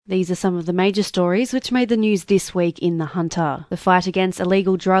These are some of the major stories which made the news this week in The Hunter. The fight against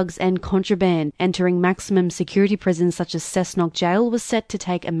illegal drugs and contraband entering maximum security prisons such as Cessnock Jail was set to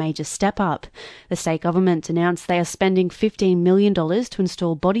take a major step up. The state government announced they are spending $15 million to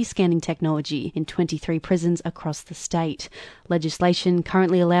install body scanning technology in 23 prisons across the state. Legislation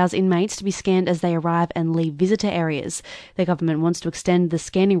currently allows inmates to be scanned as they arrive and leave visitor areas. The government wants to extend the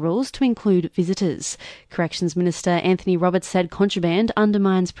scanning rules to include visitors. Corrections Minister Anthony Roberts said contraband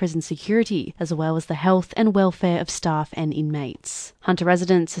undermines prison security, as well as the health and welfare of staff and inmates. Hunter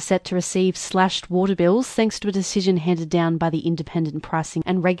residents are set to receive slashed water bills thanks to a decision handed down by the Independent Pricing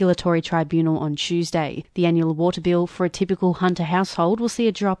and Regulatory Tribunal on Tuesday. The annual water bill for a typical Hunter household will see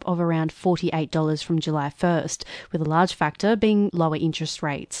a drop of around $48 from July 1st, with a large factor being lower interest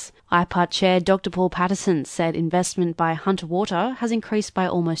rates. IPART Chair Dr. Paul Patterson said investment by Hunter Water has increased by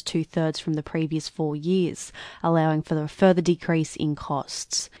almost two-thirds from the previous 4 years, allowing for a further decrease in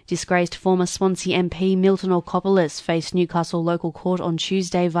costs. Disgraced former Swansea MP Milton Orkopoulos faced Newcastle local court on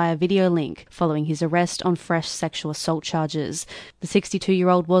Tuesday via video link, following his arrest on fresh sexual assault charges. The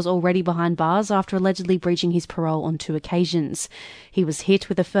 62-year-old was already behind bars after allegedly breaching his parole on 2 occasions. He was hit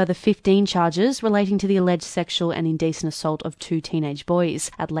with a further 15 charges relating to the alleged sexual and indecent assault of 2 teenage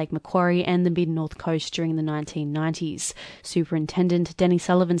boys at Lake Macquarie and the Mid-North Coast during the 1990s. Superintendent Denny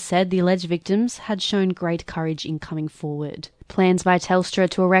Sullivan said the alleged victims had shown great courage in coming forward. Plans by Telstra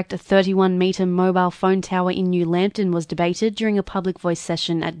to erect a 31-metre mobile phone tower in New Lambton was debated during a public voice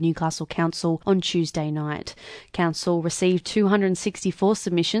session at Newcastle Council on Tuesday night. Council received 264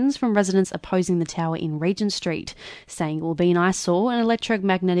 submissions from residents opposing the tower in Regent Street, saying it will be an eyesore and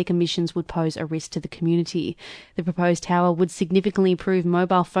electromagnetic emissions would pose a risk to the community. The proposed tower would significantly improve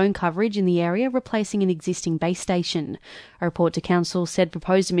mobile phone coverage in the area, replacing an existing base station. A report to Council said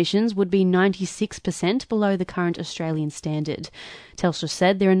proposed emissions would be 96% below the current Australian standard. Telstra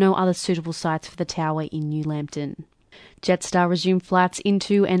said there are no other suitable sites for the tower in New Lambton. Jetstar resumed flights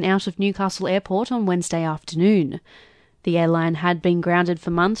into and out of Newcastle Airport on Wednesday afternoon. The airline had been grounded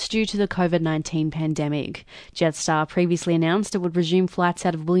for months due to the COVID-19 pandemic. Jetstar previously announced it would resume flights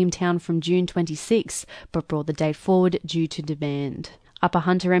out of Williamtown from June 26, but brought the date forward due to demand. Upper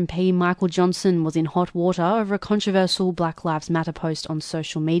Hunter MP Michael Johnson was in hot water over a controversial Black Lives Matter post on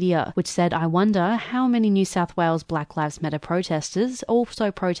social media, which said, "I wonder how many New South Wales Black Lives Matter protesters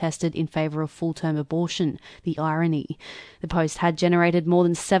also protested in favour of full-term abortion. The irony." The post had generated more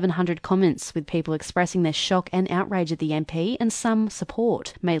than 700 comments, with people expressing their shock and outrage at the MP and some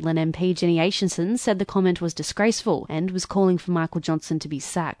support. Maitland MP Jenny Aitchison said the comment was disgraceful and was calling for Michael Johnson to be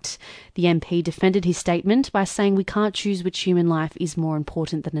sacked. The MP defended his statement by saying we can't choose which human life is more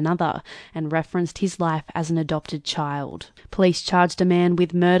important than another, and referenced his life as an adopted child. Police charged a man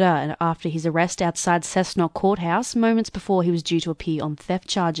with murder after his arrest outside Cessnock Courthouse moments before he was due to appear on theft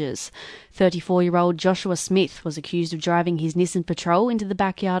charges. 34-year-old Joshua Smith was accused of driving his Nissan Patrol into the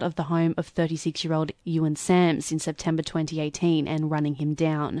backyard of the home of 36-year-old Ewan Sams in September 2018 and running him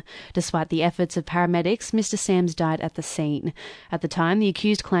down. Despite the efforts of paramedics, Mr. Sams died at the scene. At the time, the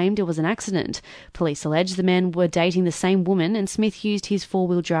accused claimed it was an accident. Police alleged the men were dating the same woman and Smith used his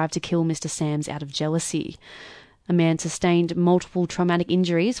four-wheel drive to kill Mr. Sams out of jealousy. A man sustained multiple traumatic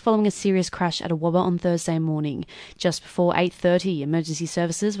injuries following a serious crash at a Wobber on Thursday morning. Just before 8:30, emergency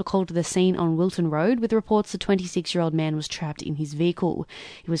services were called to the scene on Wilton Road with reports the 26-year-old man was trapped in his vehicle.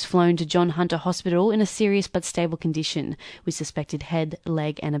 He was flown to John Hunter Hospital in a serious but stable condition, with suspected head,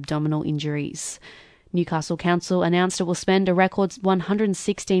 leg and abdominal injuries. Newcastle Council announced it will spend a record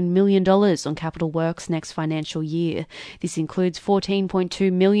 $116 million on capital works next financial year. This includes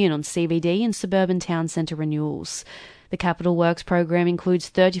 $14.2 million on CBD and suburban town centre renewals. The Capital Works program includes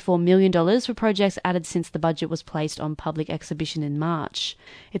 $34 million for projects added since the budget was placed on public exhibition in March.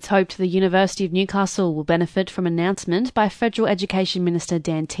 It's hoped the University of Newcastle will benefit from an announcement by Federal Education Minister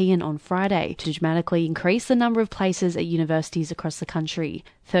Dan Tehan on Friday to dramatically increase the number of places at universities across the country.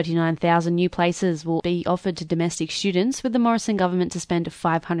 39,000 new places will be offered to domestic students, with the Morrison government to spend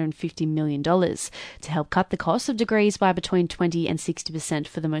 $550 million to help cut the cost of degrees by between 20 and 60%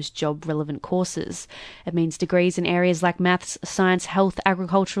 for the most job-relevant courses. It means degrees in areas like maths, science, health,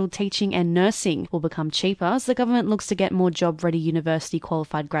 agricultural, teaching and nursing will become cheaper as the government looks to get more job-ready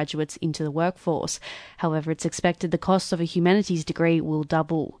university-qualified graduates into the workforce. However, it's expected the cost of a humanities degree will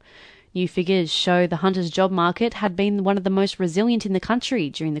double. New figures show the Hunter's job market had been one of the most resilient in the country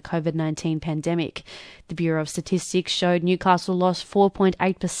during the COVID-19 pandemic. The Bureau of Statistics showed Newcastle lost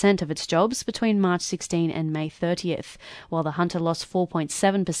 4.8% of its jobs between March 16 and May 30th, while the Hunter lost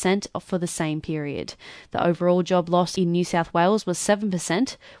 4.7% for the same period. The overall job loss in New South Wales was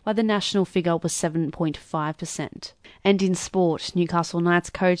 7%, while the national figure was 7.5%. And in sport, Newcastle Knights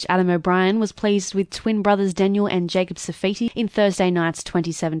coach Adam O'Brien was pleased with twin brothers Daniel and Jacob Safiti in Thursday night's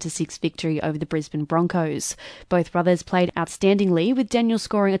 27-6 victory over the Brisbane Broncos. Both brothers played outstandingly, with Daniel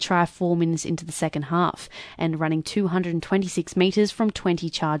scoring a try 4 minutes into the second half and running 226 metres from 20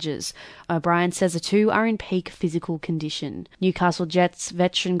 charges. O'Brien says the two are in peak physical condition. Newcastle Jets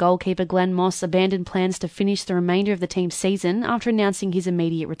veteran goalkeeper Glenn Moss abandoned plans to finish the remainder of the team's season after announcing his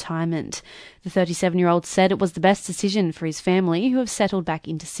immediate retirement. The 37-year-old said it was the best decision for his family, who have settled back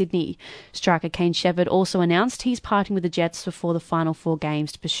into Sydney. Striker Kane Shepherd also announced he's parting with the Jets before the final 4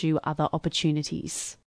 games to pursue other opportunities.